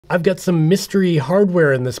I've got some mystery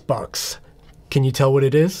hardware in this box. Can you tell what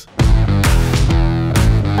it is?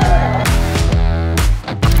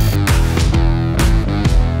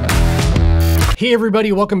 Hey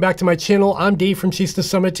everybody, welcome back to my channel. I'm Dave from Chase the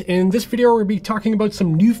Summit. In this video, we're going to be talking about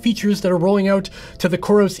some new features that are rolling out to the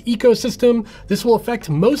COROS ecosystem. This will affect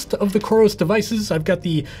most of the COROS devices. I've got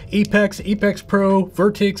the Apex, Apex Pro,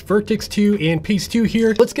 Vertix, Vertix 2, and Pace 2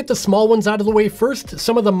 here. Let's get the small ones out of the way first.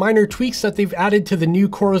 Some of the minor tweaks that they've added to the new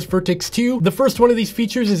COROS Vertix 2. The first one of these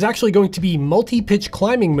features is actually going to be multi-pitch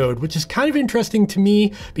climbing mode, which is kind of interesting to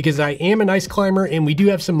me because I am an ice climber and we do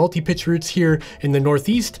have some multi-pitch routes here in the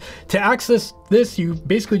Northeast. To access this, you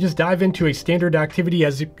basically just dive into a standard activity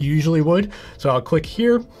as you usually would. So I'll click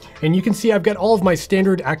here and you can see I've got all of my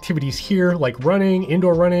standard activities here, like running,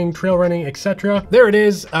 indoor running, trail running, etc. There it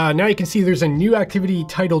is. Now you can see there's a new activity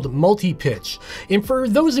titled multi-pitch. And for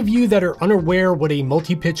those of you that are unaware what a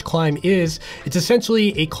multi-pitch climb is, it's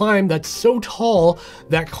essentially a climb that's so tall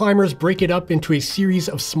that climbers break it up into a series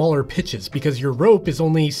of smaller pitches because your rope is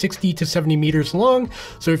only 60 to 70 meters long.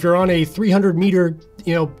 So if you're on a 300-meter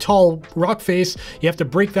tall rock face, you have to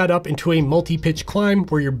break that up into a multi-pitch climb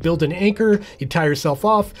where you build an anchor, you tie yourself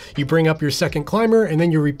off, you bring up your second climber, and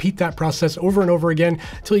then you repeat that process over and over again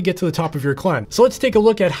until you get to the top of your climb. So let's take a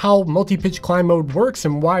look at how multi-pitch climb mode works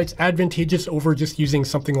and why it's advantageous over just using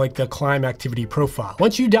something like the climb activity profile.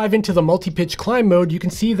 Once you dive into the multi-pitch climb mode, you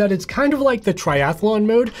can see that it's kind of like the triathlon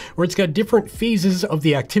mode where it's got different phases of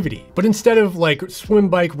the activity. But instead of like swim,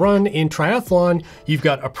 bike, run in triathlon, you've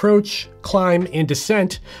got approach, climb, and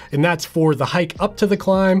descent, and that's for the hike up to the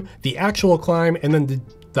climb, the actual climb, and then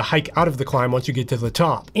the hike out of the climb once you get to the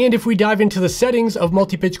top. And if we dive into the settings of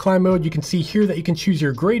multi-pitch climb mode, you can see here that you can choose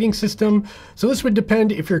your grading system. So this would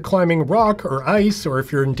depend if you're climbing rock or ice or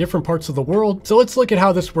if you're in different parts of the world. So let's look at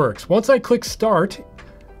how this works. Once I click start,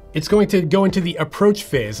 it's going to go into the approach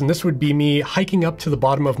phase, and this would be me hiking up to the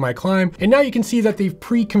bottom of my climb. And now you can see that they've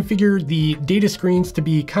pre-configured the data screens to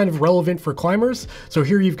be kind of relevant for climbers. So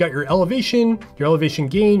here you've got your elevation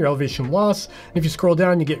gain, your elevation loss. And if you scroll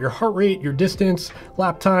down, you get your heart rate, your distance,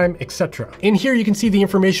 lap time, etc. In here, you can see the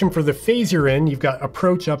information for the phase you're in. You've got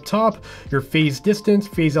approach up top, your phase distance,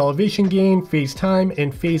 phase elevation gain, phase time,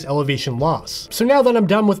 and phase elevation loss. So now that I'm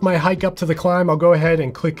done with my hike up to the climb, I'll go ahead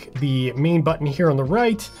and click the main button here on the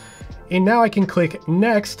right. And now I can click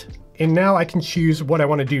next, and now I can choose what I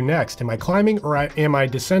want to do next. Am I climbing or am I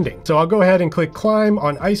descending? So I'll go ahead and click climb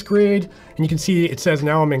on ice grade, and you can see it says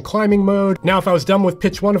now I'm in climbing mode. Now if I was done with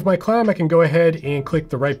pitch 1 of my climb, I can go ahead and click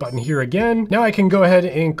the right button here again. Now I can go ahead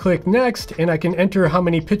and click next, and I can enter how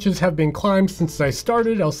many pitches have been climbed since I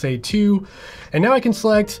started. I'll say 2. And now I can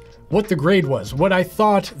select what the grade was, what I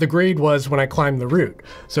thought the grade was when I climbed the route.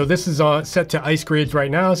 So this is set to ice grades right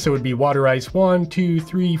now, so it would be water ice 1, 2,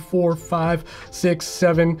 3, 4, 5, 6,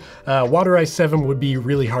 7. Water ice 7 would be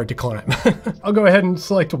really hard to climb. I'll go ahead and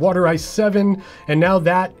select water ice 7, and now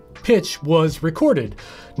that pitch was recorded.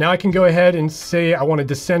 Now I can go ahead and say I want to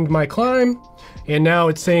descend my climb, and now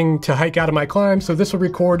it's saying to hike out of my climb, so this will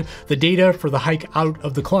record the data for the hike out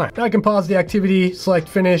of the climb. Now I can pause the activity, select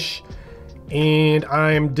finish, and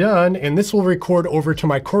I'm done, and this will record over to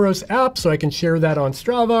my COROS app so I can share that on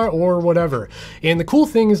Strava or whatever. And the cool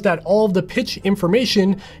thing is that all of the pitch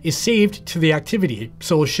information is saved to the activity.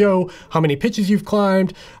 So it'll show how many pitches you've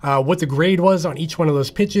climbed, what the grade was on each one of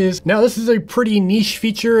those pitches. Now this is a pretty niche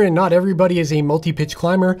feature and not everybody is a multi-pitch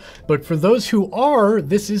climber, but for those who are,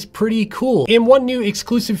 this is pretty cool. And one new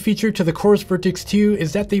exclusive feature to the COROS Vertix 2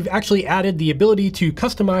 is that they've actually added the ability to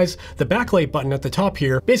customize the backlight button at the top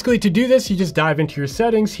here. Basically to do this, you just dive into your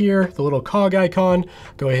settings here, the little cog icon,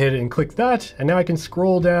 go ahead and click that, and now I can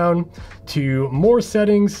scroll down to more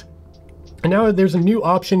settings, and now there's a new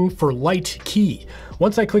option for light key.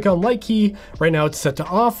 Once I click on light key, right now it's set to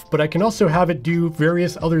off, but I can also have it do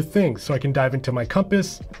various other things. So I can dive into my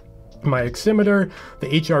compass, my oximeter, the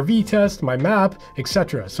HRV test, my map,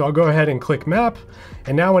 etc. So I'll go ahead and click map,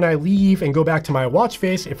 and now when I leave and go back to my watch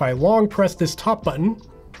face, if I long press this top button,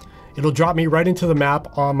 it'll drop me right into the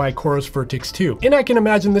map on my COROS Vertix 2. And I can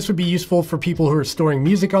imagine this would be useful for people who are storing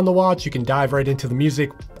music on the watch. You can dive right into the music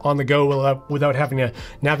on the go without having to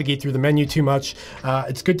navigate through the menu too much.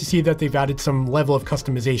 It's good to see that they've added some level of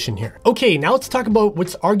customization here. Okay, now let's talk about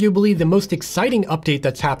what's arguably the most exciting update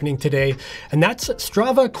that's happening today, and that's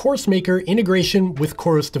Strava Course Maker integration with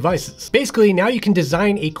COROS devices. Basically, now you can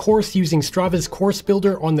design a course using Strava's course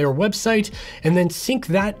builder on their website, and then sync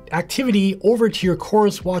that activity over to your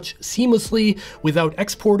COROS watch seamlessly without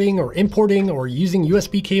exporting or importing or using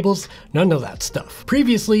USB cables, none of that stuff.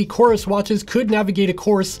 Previously, COROS watches could navigate a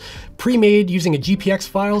course pre-made using a GPX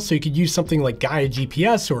file, so you could use something like Gaia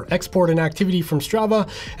GPS or export an activity from Strava,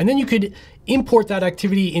 and then you could import that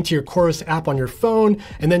activity into your COROS app on your phone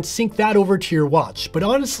and then sync that over to your watch. But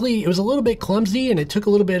honestly, it was a little bit clumsy and it took a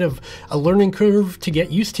little bit of a learning curve to get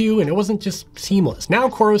used to, and it wasn't just seamless. Now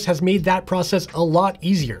COROS has made that process a lot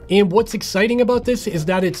easier. And what's exciting about this is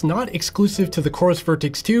that it's not exclusive to the COROS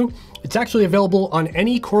Vertix 2. It's actually available on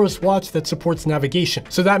any COROS watch that supports navigation.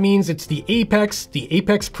 So that means it's the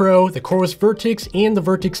Apex Pro, the COROS Vertix, and the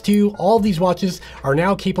Vertix 2. All these watches are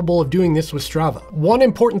now capable of doing this with Strava. One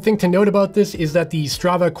important thing to note about this is that the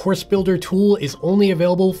Strava Course Builder tool is only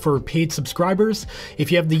available for paid subscribers. If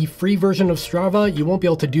you have the free version of Strava, you won't be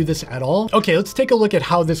able to do this at all. Okay, let's take a look at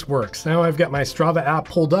how this works. Now I've got my Strava app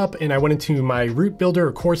pulled up and I went into my route builder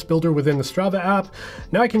or course builder within the Strava app.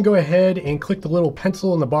 Now I can go ahead and click the little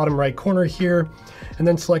pencil in the bottom right corner here and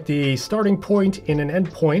then select a starting point and an end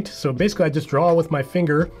point. So basically I just draw with my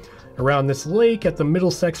finger around this lake at the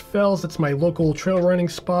Middlesex Fells. That's my local trail running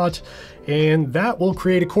spot, and that will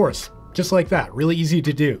create a course. Just like that, really easy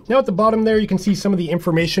to do. Now at the bottom there, you can see some of the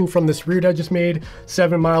information from this route I just made.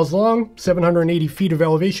 7 miles long, 780 feet of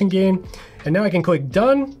elevation gain. And now I can click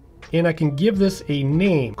done, and I can give this a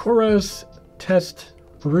name, COROS Test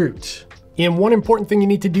Route. And one important thing you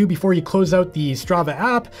need to do before you close out the Strava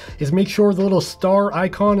app is make sure the little star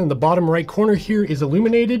icon in the bottom right corner here is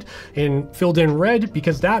illuminated and filled in red,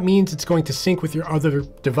 because that means it's going to sync with your other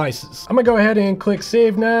devices. I'm gonna go ahead and click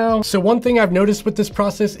save now. So one thing I've noticed with this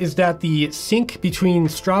process is that the sync between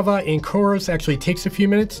Strava and COROS actually takes a few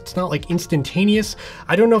minutes. It's not like instantaneous.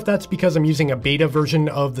 I don't know if that's because I'm using a beta version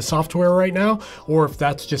of the software right now, or if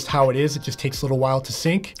that's just how it is. It just takes a little while to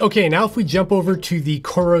sync. Okay, now if we jump over to the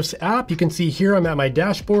COROS app, you can see here I'm at my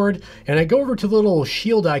dashboard and I go over to the little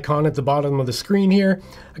shield icon at the bottom of the screen here.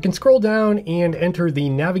 I can scroll down and enter the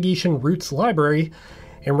navigation routes library.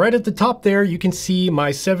 And right at the top there, you can see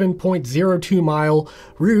my 7.02 mile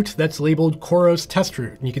route that's labeled COROS Test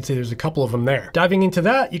Route. And you can see there's a couple of them there. Diving into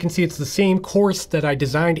that, you can see it's the same course that I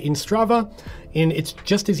designed in Strava. And it's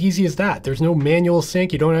just as easy as that. There's no manual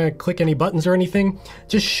sync. You don't have to click any buttons or anything. It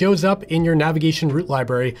just shows up in your navigation route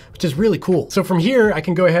library, which is really cool. So from here, I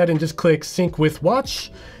can go ahead and just click sync with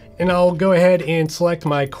watch. And I'll go ahead and select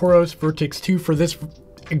my COROS Vertix 2 for this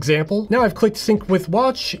example. Now I've clicked sync with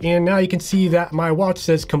watch, and now you can see that my watch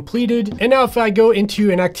says completed. And now if I go into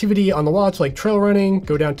an activity on the watch like trail running,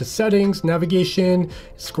 go down to settings, navigation,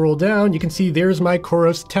 scroll down, you can see there's my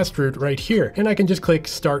COROS test route right here. And I can just click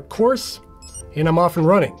start course, and I'm off and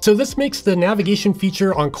running. So this makes the navigation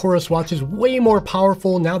feature on COROS watches way more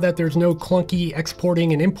powerful now that there's no clunky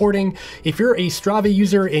exporting and importing. If you're a Strava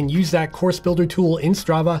user and use that course builder tool in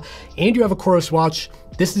Strava and you have a COROS watch,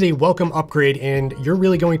 this is a welcome upgrade and you're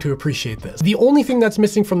really going to appreciate this. The only thing that's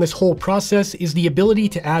missing from this whole process is the ability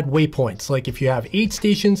to add waypoints. Like if you have 8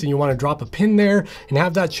 stations and you want to drop a pin there and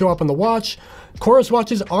have that show up on the watch, COROS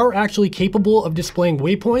watches are actually capable of displaying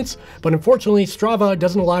waypoints, but unfortunately Strava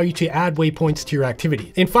doesn't allow you to add waypoints to your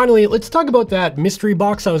activity. And finally, let's talk about that mystery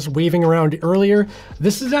box I was waving around earlier.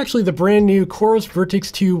 This is actually the brand new COROS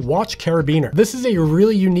Vertix 2 watch carabiner. This is a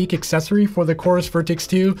really unique accessory for the COROS Vertix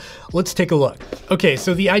 2. Let's take a look. Okay,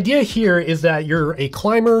 so the idea here is that you're a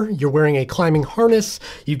climber, you're wearing a climbing harness,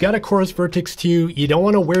 you've got a COROS Vertix 2, you don't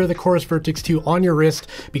want to wear the COROS Vertix 2 on your wrist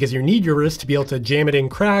because you need your wrist to be able to jam it in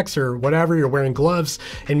cracks or whatever, you're wearing gloves,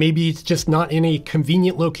 and maybe it's just not in a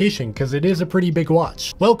convenient location because it is a pretty big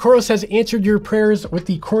watch. Well, COROS has answered your prayers with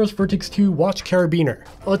the COROS Vertix 2 watch carabiner.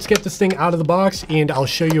 Let's get this thing out of the box and I'll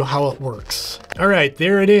show you how it works. All right,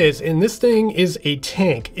 there it is. And this thing is a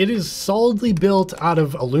tank. It is solidly built out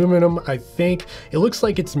of aluminum, I think. It looks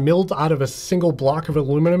like it's milled out of a single block of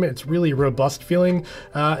aluminum. It's really robust feeling.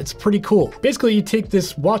 It's pretty cool. Basically, you take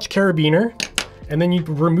this watch carabiner, and then you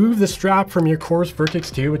remove the strap from your COROS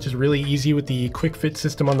Vertix 2, which is really easy with the quick fit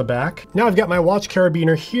system on the back. Now I've got my watch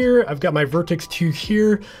carabiner here. I've got my Vertix 2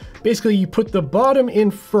 here. Basically, you put the bottom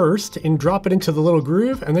in first and drop it into the little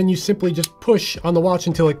groove, and then you simply just push on the watch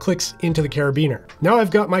until it clicks into the carabiner. Now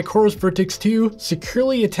I've got my COROS Vertix 2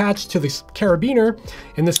 securely attached to this carabiner,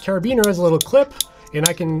 and this carabiner has a little clip, and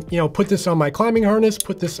I can, you know, put this on my climbing harness,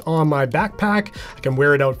 put this on my backpack. I can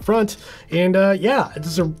wear it out front, and yeah, this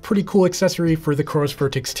is a pretty cool accessory for the COROS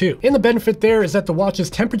Vertix 2. And the benefit there is that the watch's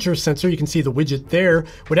temperature sensor, you can see the widget there,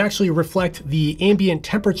 would actually reflect the ambient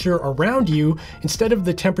temperature around you instead of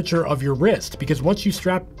the temperature of your wrist, because once you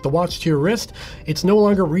strap the watch to your wrist, it's no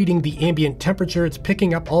longer reading the ambient temperature, it's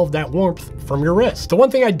picking up all of that warmth from your wrist. The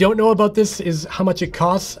one thing I don't know about this is how much it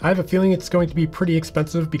costs. I have a feeling it's going to be pretty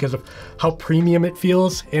expensive because of how premium it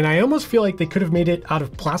feels, and I almost feel like they could have made it out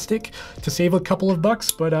of plastic to save a couple of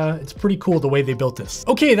bucks, but it's pretty cool the way they built this.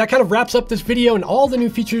 Okay, that kind of wraps up this video and all the new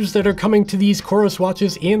features that are coming to these COROS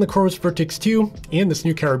watches and the COROS Vertix 2 and this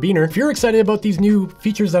new Carabiner. If you're excited about these new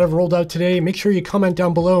features that I've rolled out today, make sure you comment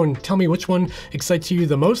down below and tell me which one excites you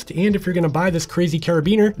the most, and if you're gonna buy this crazy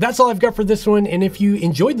Carabiner. That's all I've got for this one, and if you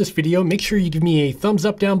enjoyed this video, make sure you give me a thumbs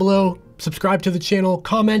up down below, subscribe to the channel,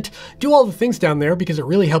 comment, do all the things down there because it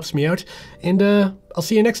really helps me out, and I'll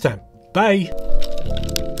see you next time. Bye.